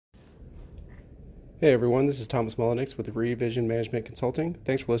Hey everyone, this is Thomas Mullenix with Revision Management Consulting.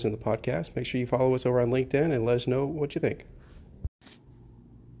 Thanks for listening to the podcast. Make sure you follow us over on LinkedIn and let us know what you think.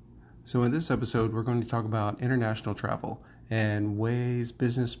 So in this episode, we're going to talk about international travel and ways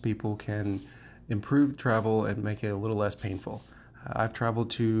business people can improve travel and make it a little less painful. I've traveled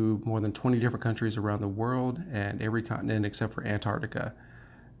to more than 20 different countries around the world and every continent except for Antarctica.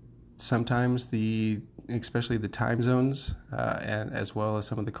 Sometimes especially the time zones and as well as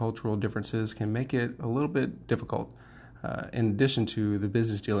some of the cultural differences can make it a little bit difficult in addition to the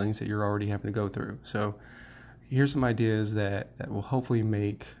business dealings that you're already having to go through. So here's some ideas that will hopefully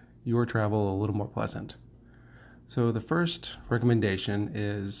make your travel a little more pleasant. So the first recommendation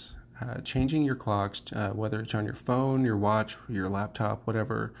is changing your clocks, whether it's on your phone, your watch, your laptop,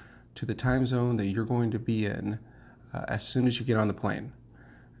 whatever, to the time zone that you're going to be in as soon as you get on the plane.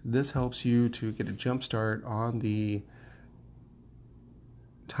 This helps you to get a jump start on the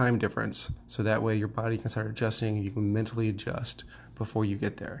time difference, so that way your body can start adjusting and you can mentally adjust before you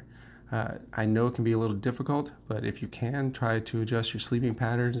get there. I know it can be a little difficult, but if you can, try to adjust your sleeping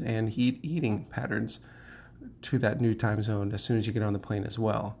patterns and eating patterns to that new time zone as soon as you get on the plane as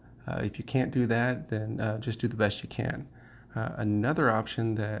well. If you can't do that, then just do the best you can. Another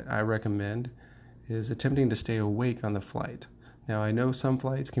option that I recommend is attempting to stay awake on the flight. Now, I know some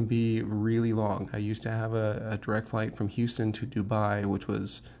flights can be really long. I used to have a direct flight from Houston to Dubai, which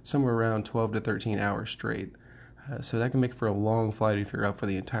was somewhere around 12 to 13 hours straight. So that can make for a long flight if you're up for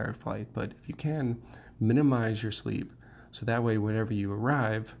the entire flight. But if you can, minimize your sleep. So that way, whenever you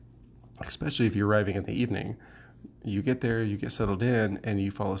arrive, especially if you're arriving in the evening, you get there, you get settled in, and you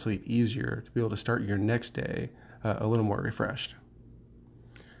fall asleep easier to be able to start your next day a little more refreshed.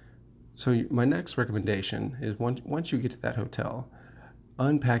 So my next recommendation is once you get to that hotel,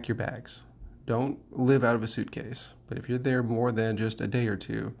 unpack your bags. Don't live out of a suitcase, but if you're there more than just a day or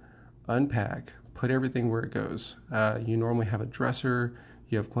two, unpack, put everything where it goes. You normally have a dresser,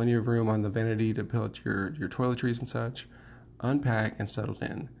 you have plenty of room on the vanity to put your toiletries and such. Unpack and settle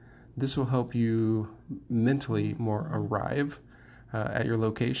in. This will help you mentally more arrive at your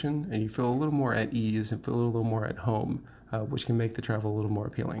location, and you feel a little more at ease and feel a little more at home, which can make the travel a little more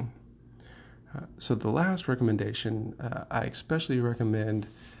appealing. So the last recommendation, I especially recommend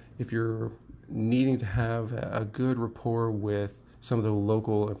if you're needing to have a good rapport with some of the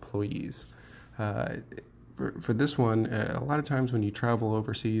local employees. For this one, a lot of times when you travel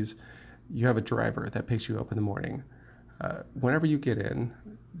overseas, you have a driver that picks you up in the morning. Whenever you get in,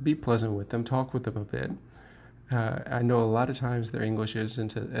 be pleasant with them, talk with them a bit. I know a lot of times their English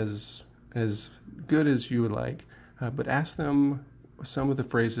isn't as good as you would like, but ask them some of the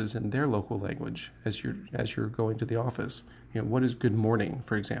phrases in their local language as you're going to the office. What is good morning,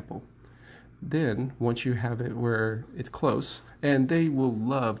 for example? Then, once you have it where it's close, and they will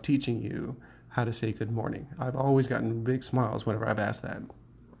love teaching you how to say good morning. I've always gotten big smiles whenever I've asked that.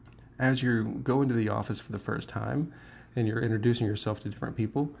 As you go into the office for the first time, and you're introducing yourself to different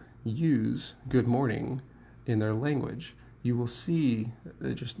people, use good morning in their language. You will see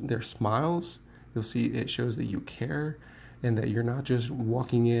just their smiles. You'll see it shows that you care, and that you're not just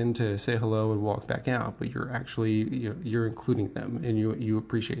walking in to say hello and walk back out, but you're actually you're including them and you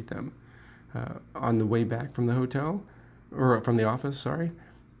appreciate them. On the way back from the hotel or from the office,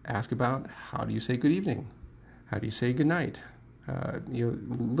 ask about how do you say good evening, how do you say good night,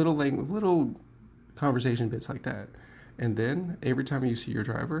 little conversation bits like that. And then every time you see your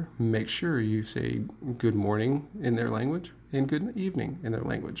driver, make sure you say good morning in their language and good evening in their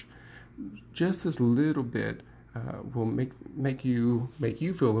language. Just this little bit will make you feel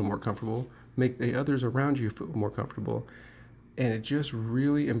a little more comfortable, make the others around you feel more comfortable, and it just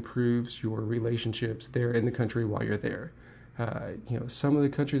really improves your relationships there in the country while you're there. Some of the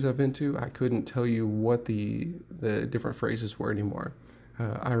countries I've been to, I couldn't tell you what the different phrases were anymore.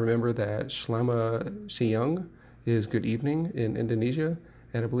 I remember that Selamat siang is good evening in Indonesia,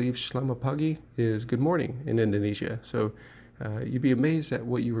 and I believe Selamat pagi is good morning in Indonesia. So you'd be amazed at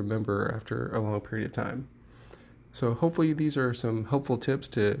what you remember after a long period of time. So hopefully these are some helpful tips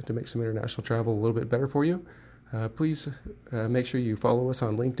to make some international travel a little bit better for you. Please make sure you follow us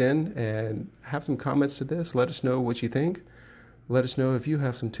on LinkedIn and have some comments to this. Let us know what you think. Let us know if you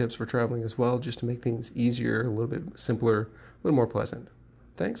have some tips for traveling as well, just to make things easier, a little bit simpler, a little more pleasant.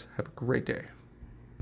 Thanks. Have a great day.